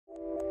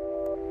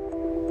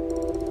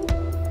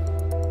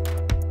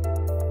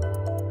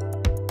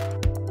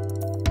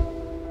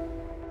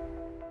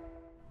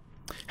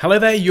Hello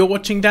there, you're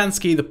watching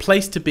Dansky, the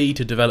place to be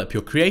to develop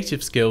your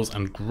creative skills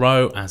and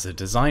grow as a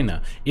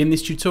designer. In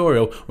this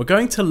tutorial, we're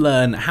going to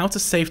learn how to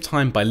save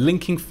time by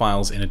linking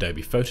files in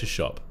Adobe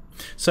Photoshop.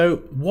 So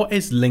what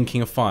is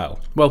linking a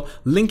file? Well,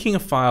 linking a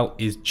file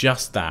is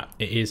just that.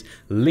 It is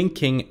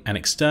linking an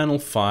external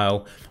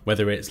file,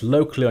 whether it's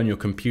locally on your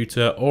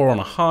computer or on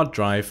a hard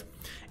drive,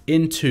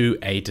 into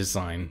a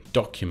design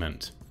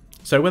document.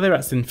 So whether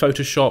that's in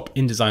Photoshop,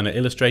 InDesign or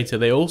Illustrator,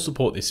 they all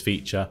support this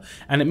feature,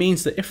 and it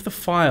means that if the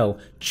file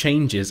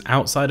changes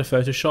outside of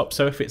Photoshop,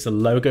 so if it's a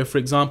logo for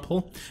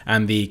example,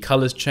 and the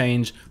colors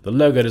change, the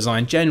logo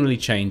design generally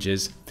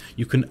changes,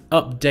 you can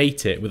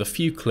update it with a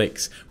few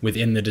clicks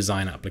within the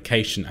design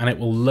application and it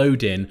will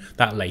load in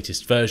that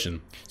latest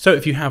version. So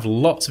if you have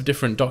lots of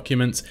different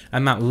documents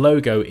and that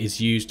logo is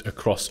used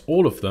across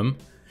all of them,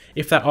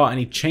 if there are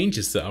any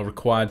changes that are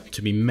required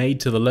to be made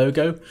to the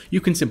logo,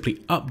 you can simply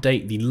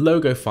update the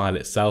logo file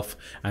itself,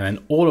 and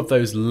then all of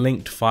those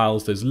linked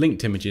files, those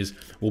linked images,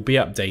 will be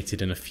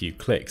updated in a few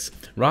clicks,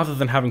 rather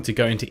than having to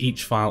go into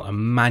each file and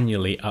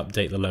manually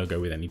update the logo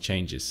with any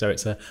changes. So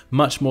it's a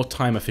much more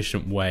time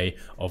efficient way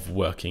of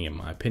working, in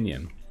my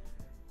opinion.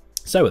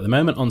 So at the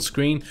moment on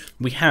screen,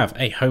 we have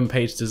a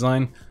homepage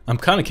design. I'm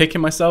kind of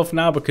kicking myself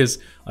now because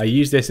I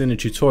used this in a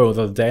tutorial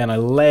the other day and I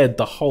layered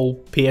the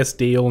whole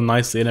PSD all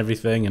nicely and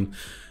everything, and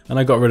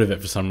I got rid of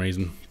it for some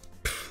reason.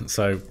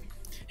 So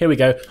here we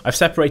go. I've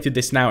separated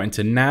this now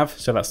into nav,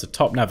 so that's the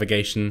top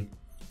navigation,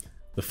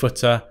 the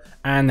footer,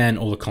 and then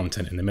all the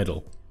content in the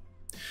middle.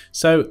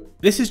 So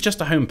this is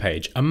just a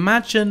homepage.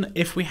 Imagine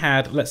if we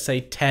had, let's say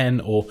 10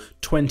 or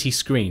 20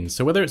 screens.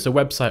 So whether it's a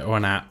website or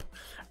an app,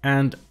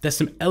 and there's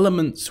some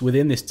elements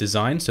within this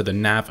design, so the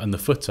nav and the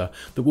footer,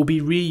 that will be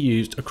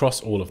reused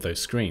across all of those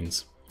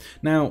screens.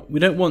 Now, we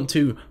don't want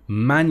to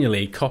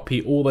manually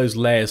copy all those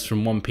layers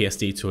from one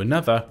PSD to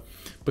another,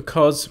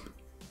 because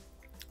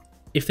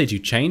if they do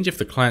change, if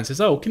the client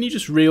says, oh, can you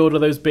just reorder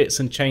those bits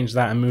and change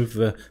that and move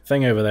the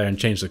thing over there and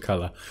change the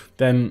color,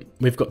 then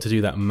we've got to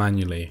do that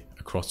manually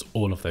across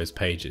all of those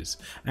pages.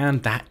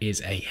 And that is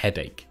a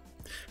headache.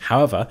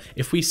 However,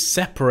 if we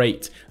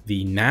separate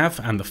the nav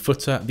and the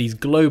footer, these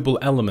global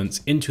elements,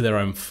 into their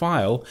own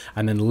file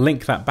and then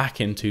link that back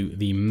into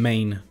the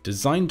main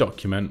design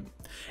document,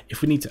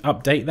 if we need to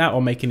update that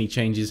or make any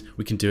changes,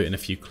 we can do it in a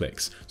few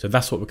clicks. So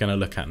that's what we're going to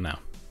look at now.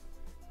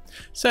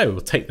 So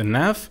we'll take the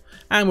nav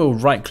and we'll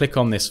right click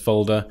on this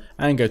folder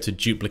and go to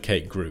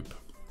duplicate group.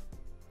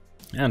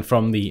 And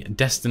from the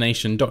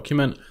destination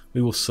document,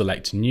 we will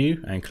select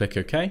new and click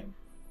OK.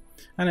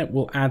 And it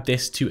will add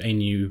this to a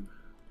new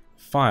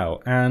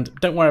file, and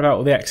don't worry about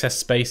all the excess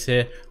space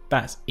here,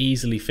 that's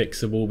easily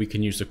fixable. We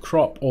can use the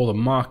crop or the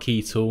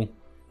marquee tool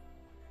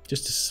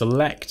just to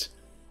select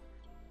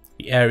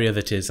the area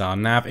that is our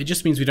nav. It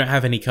just means we don't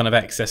have any kind of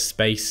excess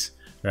space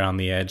around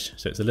the edge,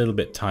 so it's a little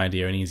bit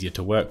tidier and easier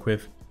to work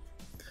with.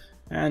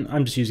 And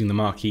I'm just using the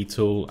marquee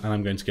tool and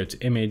I'm going to go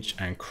to image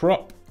and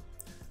crop.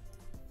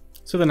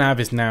 So the nav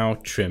is now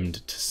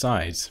trimmed to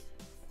size.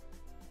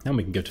 Then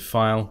we can go to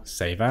file,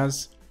 save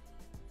as.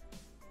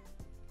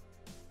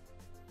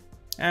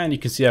 And you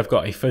can see I've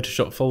got a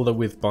Photoshop folder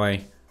with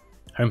my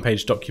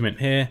homepage document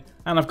here,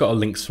 and I've got a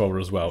links folder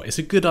as well. It's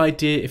a good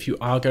idea if you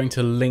are going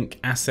to link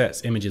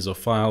assets, images or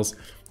files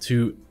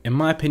to, in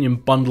my opinion,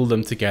 bundle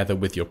them together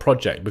with your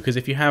project, because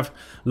if you have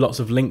lots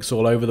of links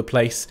all over the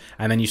place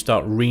and then you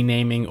start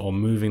renaming or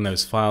moving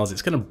those files,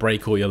 it's going to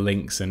break all your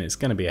links and it's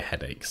going to be a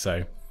headache.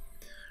 So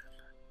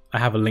I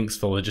have a links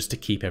folder just to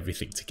keep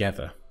everything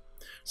together.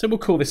 So we'll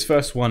call this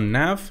first one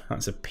nav.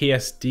 That's a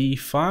PSD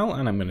file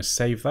and I'm going to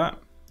save that.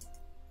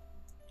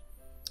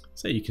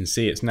 So you can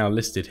see it's now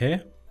listed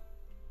here,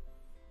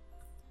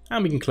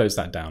 and we can close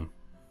that down.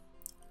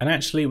 And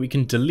actually we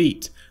can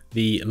delete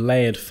the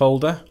layered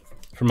folder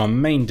from our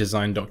main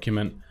design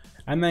document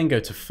and then go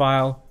to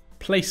file,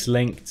 place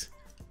linked,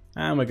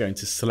 and we're going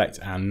to select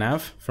our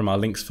nav from our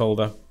links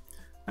folder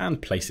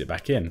and place it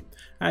back in.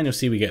 And you'll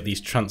see we get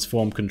these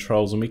transform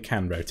controls, and we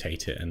can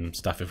rotate it and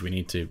stuff if we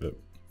need to, but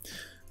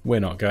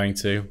we're not going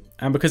to.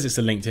 And because it's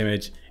a linked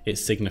image,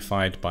 it's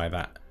signified by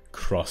that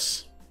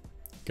cross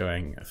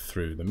going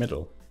through the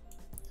middle.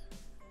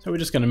 So we're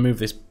just going to move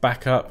this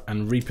back up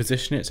and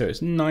reposition it so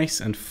it's nice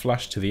and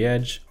flush to the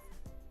edge.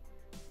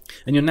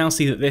 And you'll now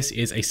see that this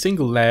is a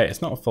single layer,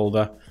 it's not a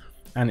folder,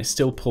 and it's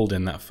still pulled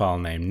in that file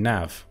name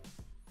nav.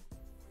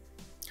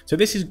 So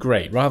this is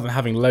great. Rather than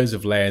having loads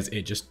of layers,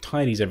 it just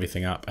tidies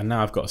everything up, and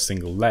now I've got a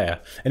single layer.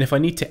 And if I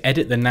need to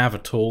edit the nav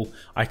at all,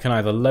 I can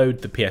either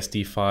load the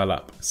PSD file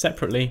up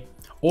separately,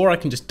 or I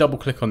can just double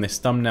click on this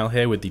thumbnail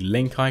here with the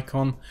link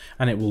icon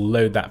and it will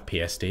load that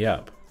PSD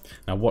up.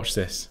 Now watch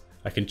this.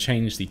 I can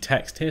change the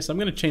text here. So I'm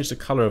going to change the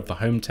color of the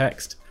home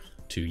text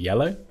to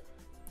yellow.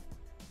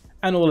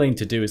 And all I need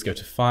to do is go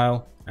to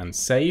file and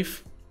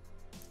save.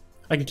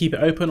 I can keep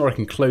it open or I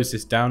can close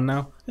this down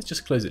now. Let's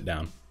just close it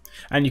down.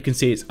 And you can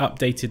see it's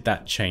updated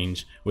that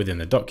change within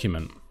the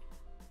document.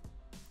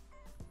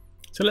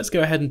 So let's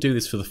go ahead and do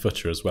this for the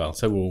footer as well.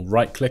 So we'll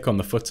right click on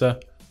the footer,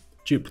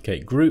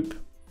 duplicate group,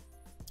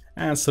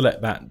 and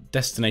select that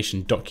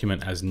destination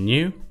document as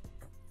new.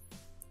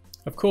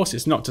 Of course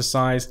it's not to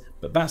size,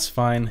 but that's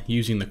fine.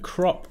 Using the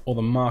crop or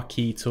the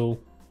marquee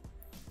tool,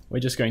 we're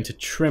just going to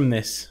trim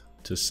this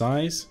to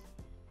size.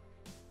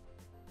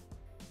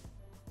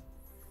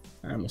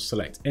 And we'll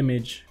select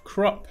image,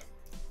 crop,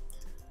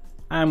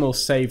 and we'll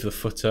save the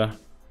footer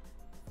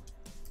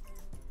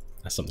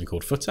as something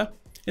called footer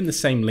in the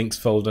same links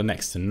folder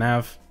next to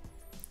nav.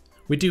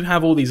 We do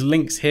have all these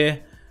links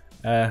here,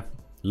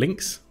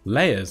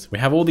 layers. We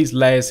have all these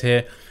layers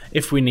here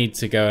if we need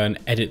to go and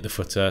edit the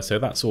footer, so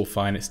that's all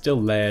fine. It's still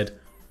layered,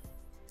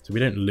 so we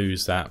don't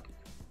lose that.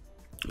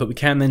 But we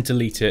can then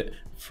delete it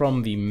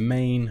from the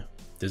main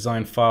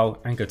design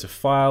file and go to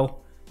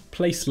File,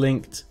 Place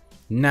Linked,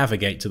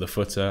 navigate to the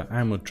footer,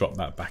 and we'll drop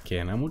that back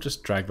in, and we'll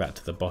just drag that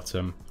to the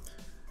bottom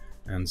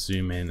and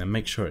zoom in and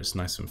make sure it's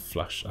nice and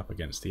flush up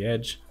against the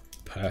edge.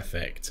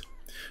 Perfect.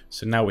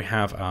 So now we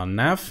have our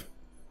nav,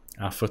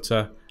 our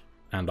footer,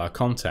 and our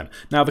content.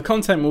 Now the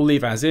content we'll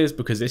leave as is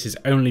because this is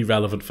only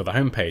relevant for the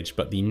home page,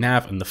 but the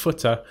nav and the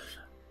footer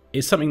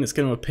is something that's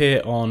going to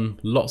appear on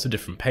lots of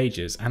different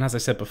pages. And as I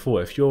said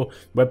before, if your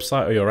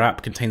website or your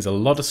app contains a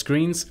lot of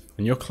screens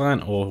and your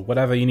client or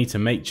whatever you need to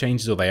make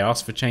changes or they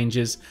ask for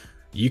changes,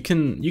 you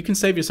can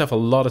save yourself a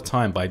lot of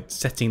time by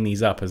setting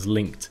these up as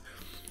linked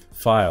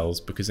files,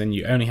 because then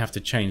you only have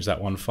to change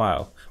that one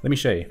file. Let me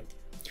show you.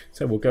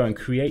 So we'll go and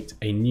create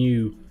a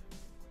new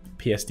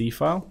PSD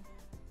file.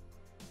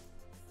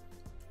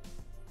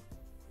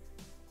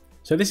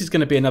 So this is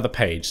going to be another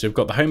page. So we've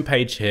got the home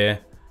page here.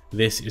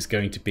 This is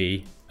going to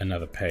be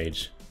another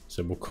page.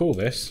 So we'll call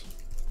this,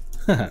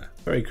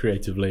 very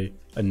creatively,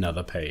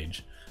 another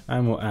page.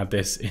 And we'll add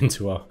this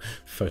into our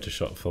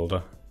Photoshop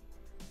folder.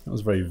 That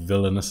was a very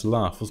villainous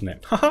laugh, wasn't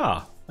it?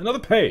 Haha, another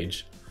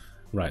page.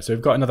 Right, so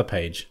we've got another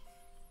page.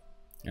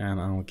 And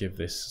I'll give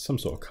this some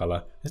sort of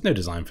color. There's no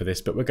design for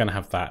this, but we're going to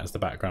have that as the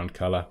background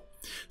color.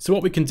 So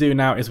what we can do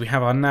now is we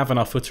have our nav and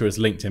our footer as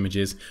linked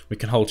images. We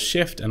can hold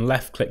shift and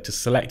left click to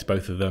select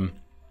both of them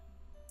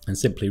and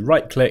simply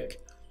right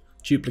click,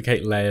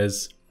 duplicate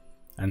layers,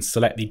 and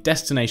select the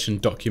destination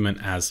document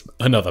as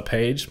another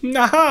page.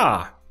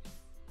 Aha!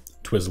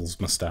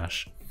 Twizzle's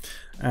mustache.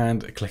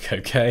 And click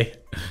OK,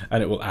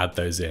 and it will add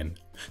those in.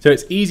 So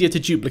it's easier to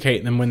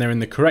duplicate them when they're in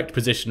the correct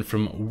position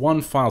from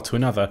one file to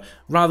another,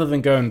 rather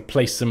than go and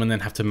place them and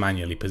then have to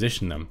manually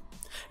position them.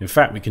 In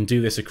fact, we can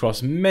do this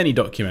across many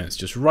documents.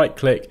 Just right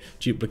click,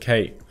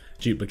 duplicate,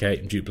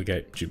 duplicate,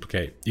 duplicate,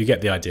 duplicate. You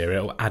get the idea.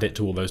 It'll add it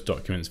to all those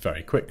documents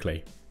very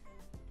quickly.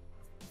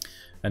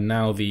 And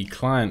now the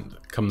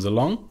client comes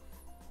along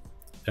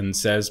and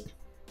says,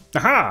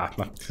 aha,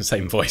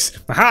 same voice.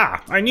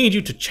 Aha, I need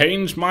you to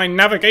change my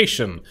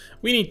navigation.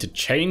 We need to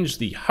change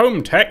the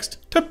home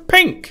text to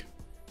pink.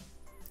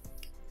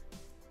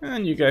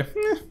 And you go,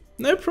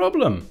 no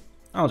problem.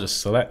 I'll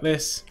just select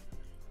this.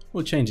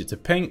 We'll change it to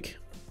pink.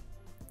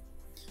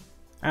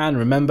 And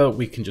remember,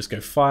 we can just go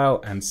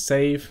File and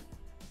Save.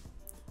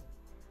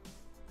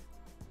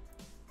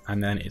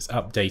 And then it's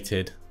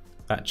updated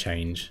that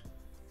change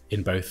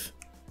in both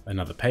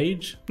another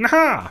page.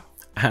 Aha!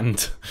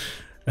 And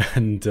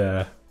I'm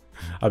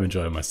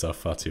enjoying myself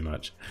far too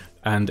much.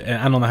 And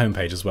on the home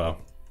page as well.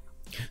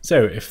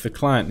 So if the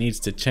client needs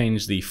to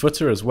change the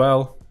footer as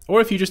well, or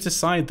if you just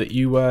decide that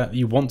you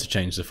want to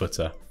change the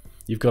footer,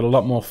 you've got a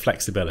lot more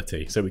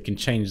flexibility. So we can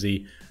change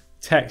the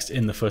text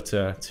in the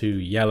footer to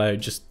yellow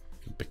just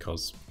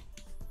because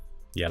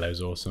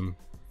yellow's awesome.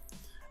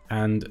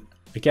 And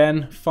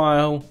again,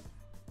 File,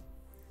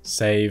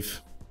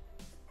 Save.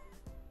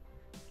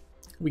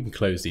 We can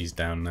close these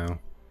down now.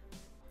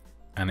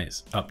 And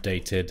it's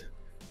updated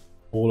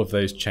all of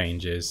those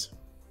changes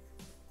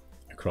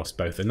across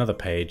both another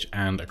page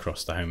and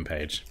across the home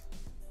page.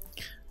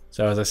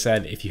 So as I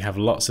said, if you have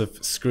lots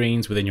of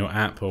screens within your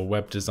app or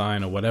web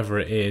design or whatever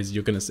it is,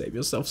 you're going to save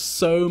yourself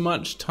so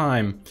much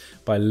time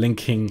by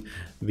linking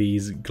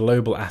these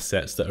global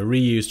assets that are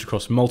reused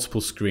across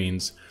multiple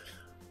screens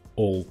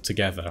all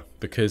together,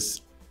 because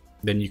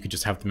then you could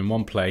just have them in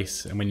one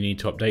place, and when you need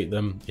to update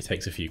them, it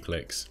takes a few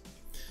clicks.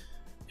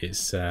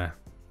 It's a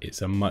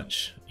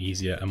much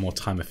easier and more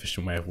time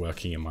efficient way of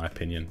working, in my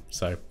opinion.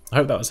 So I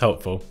hope that was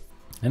helpful.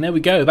 And there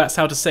we go, that's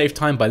how to save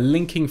time by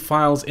linking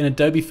files in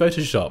Adobe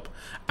Photoshop.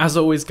 As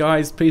always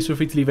guys, please feel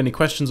free to leave any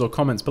questions or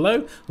comments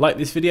below. Like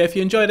this video if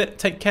you enjoyed it,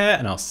 take care,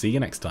 and I'll see you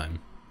next time.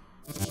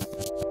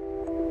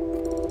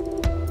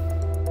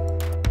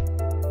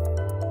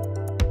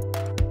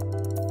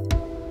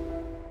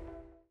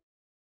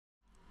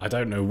 I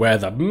don't know where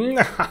the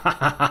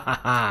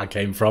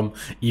came from.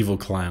 Evil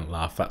client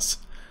laugh.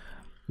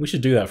 We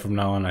should do that from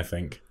now on, I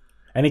think.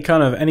 Any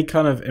kind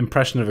of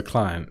impression of a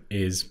client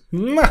is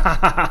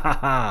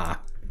I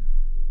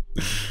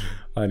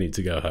need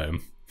to go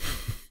home.